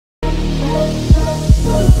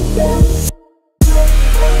Video.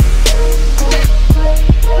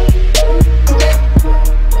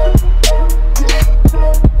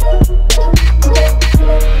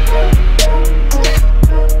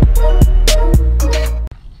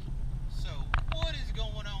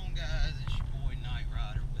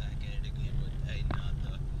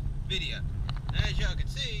 Now, as y'all can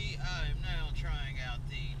see, I am now trying out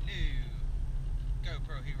the new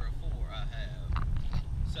GoPro Hero 4 I have.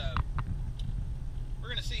 So, we're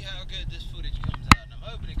going to see how good this footage comes out. And I'm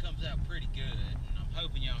hoping it comes out pretty good. And I'm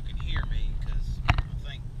hoping y'all can hear me, because I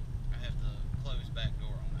think I have the closed back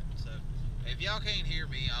door on it. So, if y'all can't hear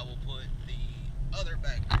me, I will put the other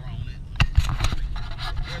back door on it.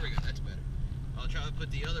 There we go, that's better. I'll try to put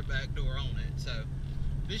the other back door on it. So,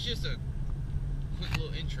 this is just a quick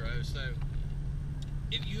little intro. So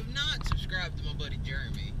if you have not subscribed to my buddy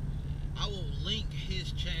Jeremy, I will link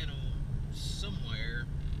his channel somewhere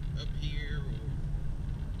up here, or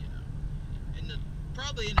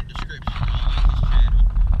probably in the description. I'll link his channel,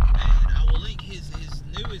 and I will link his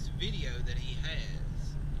newest video that he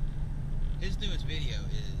has. His newest video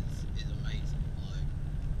is amazing. Like,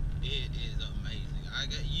 it is amazing.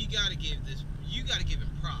 You gotta give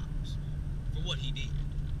him props for what he did.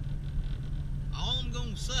 All I'm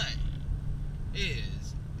gonna say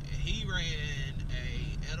is he ran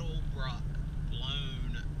a Edelbrock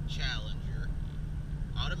blown Challenger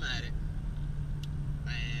automatic,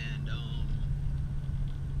 and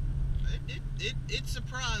it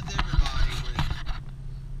surprised everybody with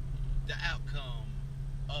the outcome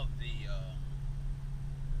of the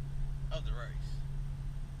race.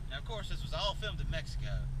 Now, of course, this was all filmed in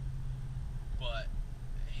Mexico, but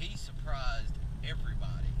he surprised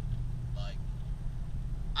everybody. Like,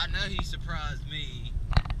 I know he surprised me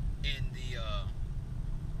in the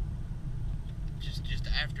just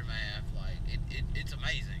the aftermath. Like, it's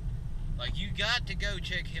amazing. Like, you got to go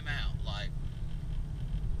check him out. Like,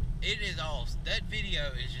 it is awesome. That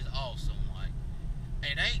video is just awesome. Like,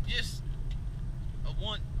 it ain't just a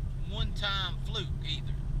one-time fluke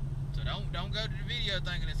either. So don't go to the video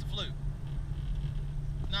thinking it's a fluke.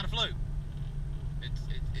 It's not a fluke. It's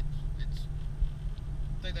I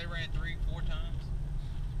think they ran 3-4 times.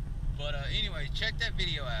 But anyway, check that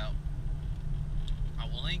video out. I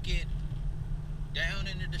will link it down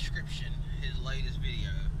in the description, his latest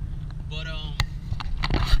video. But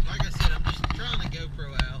like I said, I'm just trying the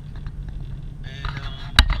GoPro out, and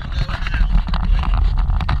I'm gonna go in the house real quick,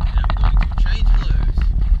 and I'm going to change clothes,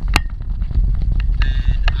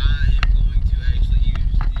 and I am going to actually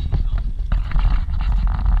use the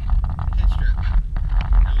head strap mount.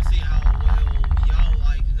 I'm gonna see how well y'all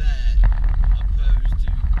like that opposed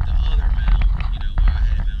to the other mount, where I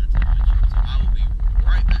had it mounted to the windshield. So I will be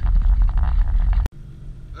right back.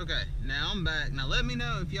 Okay, now I'm back. Now let me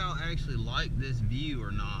know if y'all actually like this view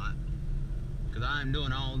or not, because I am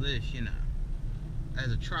doing all this,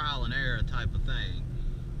 as a trial and error type of thing.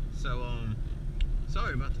 So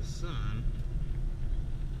sorry about the sun,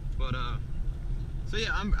 but so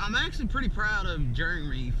yeah, I'm actually pretty proud of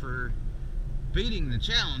Jeremy for beating the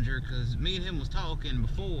Challenger, because me and him was talking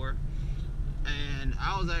before, and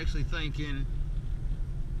I was actually thinking,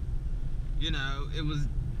 he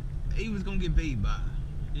was gonna get beat by.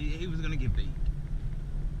 He was gonna get beat.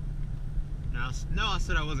 Now, no, I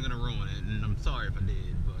said I wasn't gonna ruin it, and I'm sorry if I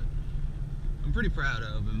did, but I'm pretty proud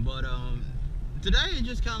of him. But today is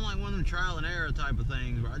just kind of like one of them trial and error type of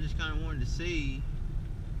things, where I just kind of wanted to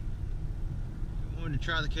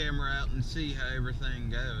try the camera out and see how everything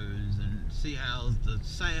goes, and see how's the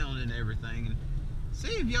sound and everything, and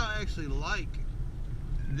see if y'all actually like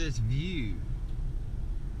this view,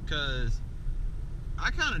 because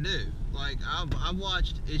I kind of do. Like, I've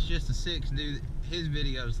watched It's Just a Six do his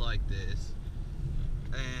videos like this,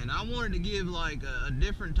 and I wanted to give like a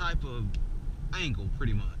different type of angle,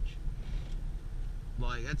 pretty much.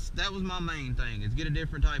 Like, that was my main thing, is get a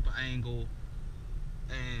different type of angle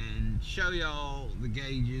and show y'all the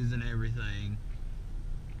gauges and everything,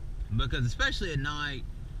 because especially at night,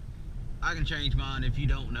 I can change mine if you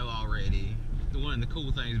don't know already. One of the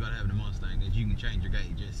cool things about having a Mustang is you can change your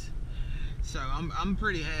gauges. So I'm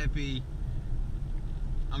pretty happy.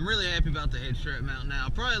 I'm really happy about the head strap mount now. I'll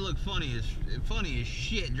probably look funny as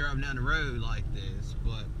shit driving down the road like this,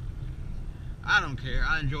 but I don't care.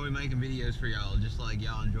 I enjoy making videos for y'all, just like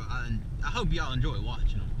y'all enjoy. I hope y'all enjoy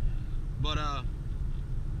watching them. But I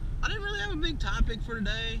didn't really have a big topic for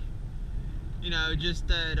today. Just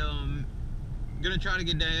that gonna try to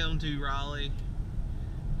get down to Raleigh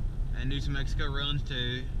and do some Mexico runs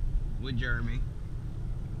too with Jeremy.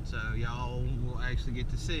 So y'all will actually get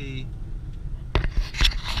to see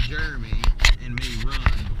Jeremy and me run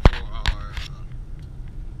before our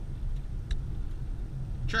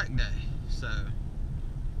track day. So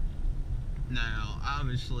now,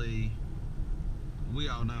 obviously, we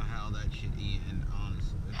all know how that should end,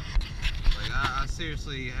 honestly. Like, I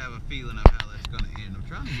seriously have a feeling of how that's gonna end. I'm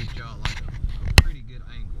trying to get y'all like a pretty good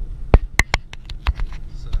angle.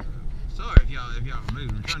 So, sorry if y'all are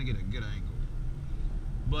moving. I'm trying to get a good angle.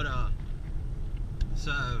 But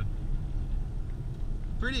so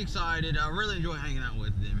pretty excited. I really enjoy hanging out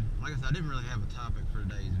with them. Like I said, I didn't really have a topic for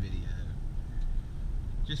today's video.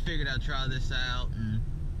 Just figured I'd try this out and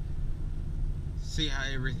see how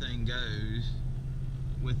everything goes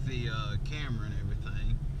with the camera and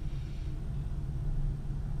everything.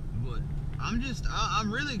 But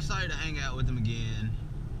I'm really excited to hang out with them again.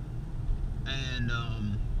 And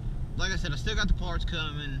like I said, I still got the parts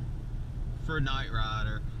coming for Night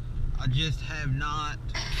Rider. I just have not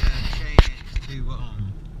had a chance to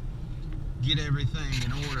get everything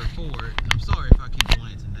in order for it. And I'm sorry if I keep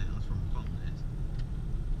glancing down, that's where my phone is.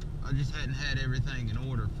 I just hadn't had everything in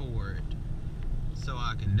order for it, so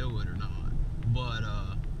I can do it or not. But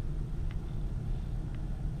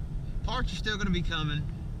parts are still going to be coming.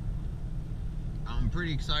 I'm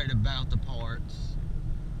pretty excited about the parts.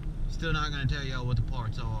 Still not going to tell y'all what the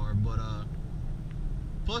parts are, but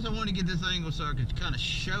plus I want to get this angle so I could kind of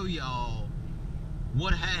show y'all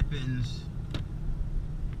what happens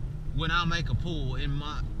when I make a pull in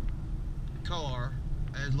my car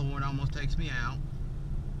as Lauren almost takes me out.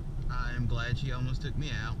 I am glad she almost took me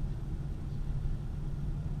out.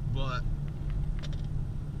 But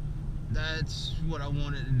that's what I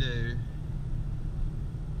wanted to do.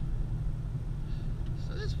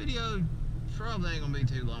 So this video probably ain't gonna be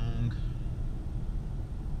too long.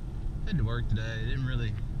 Had to work today. Didn't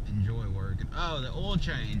really enjoy working. Oh, the oil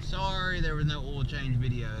change. Sorry there was no oil change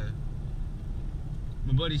video.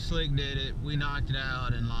 My buddy Slick did it. We knocked it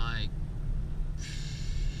out in like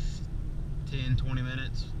 10-20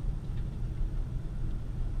 minutes.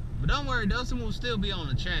 But don't worry, Dustin will still be on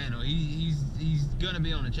the channel. He's gonna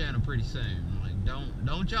be on the channel pretty soon. Like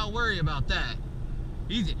don't y'all worry about that.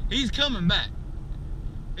 He's coming back.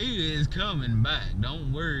 He is coming back.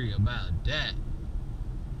 Don't worry about that.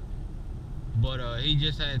 But he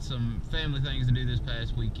just had some family things to do this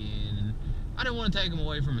past weekend, and I didn't want to take him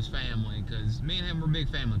away from his family because me and him were big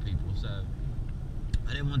family people. So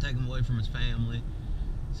I didn't want to take him away from his family.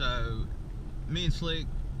 So me and Slick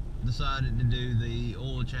decided to do the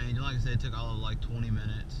oil change. And like I said, it took all of like 20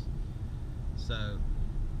 minutes. So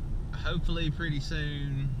hopefully pretty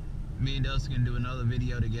soon me and Dustin can do another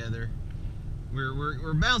video together.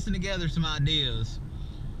 We're bouncing together some ideas.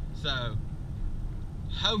 So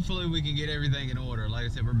hopefully we can get everything in order. Like I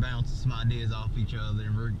said, we're bouncing some ideas off each other,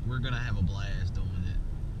 and we're gonna have a blast doing it.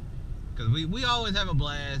 Cause we always have a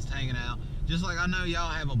blast hanging out. Just like I know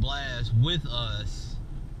y'all have a blast with us,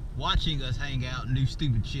 watching us hang out and do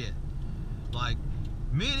stupid shit. Like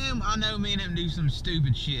me and him, I know me and him do some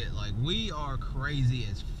stupid shit. Like we are crazy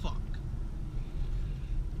as fuck.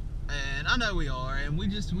 And I know we are, and we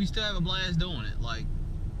still have a blast doing it. Like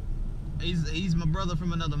he's my brother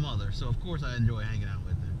from another mother, so of course I enjoy hanging out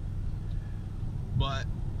with him. But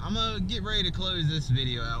I'm gonna get ready to close this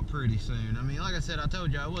video out pretty soon. I mean, like I said, I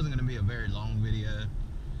told y'all it wasn't gonna be a very long video,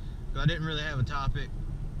 because I didn't really have a topic,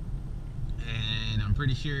 and I'm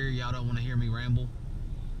pretty sure y'all don't want to hear me ramble,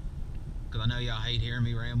 because I know y'all hate hearing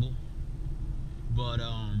me ramble. But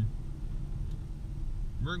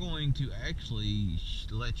we're going to actually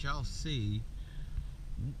let y'all see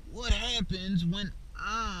what happens when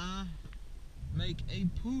I make a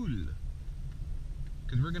pool,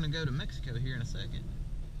 because we're gonna go to Mexico here in a second.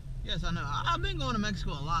 Yes, I know, I've been going to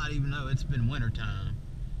Mexico a lot, even though it's been winter time,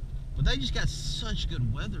 but they just got such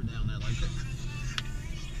good weather down there. Like that.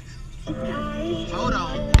 Hold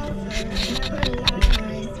on.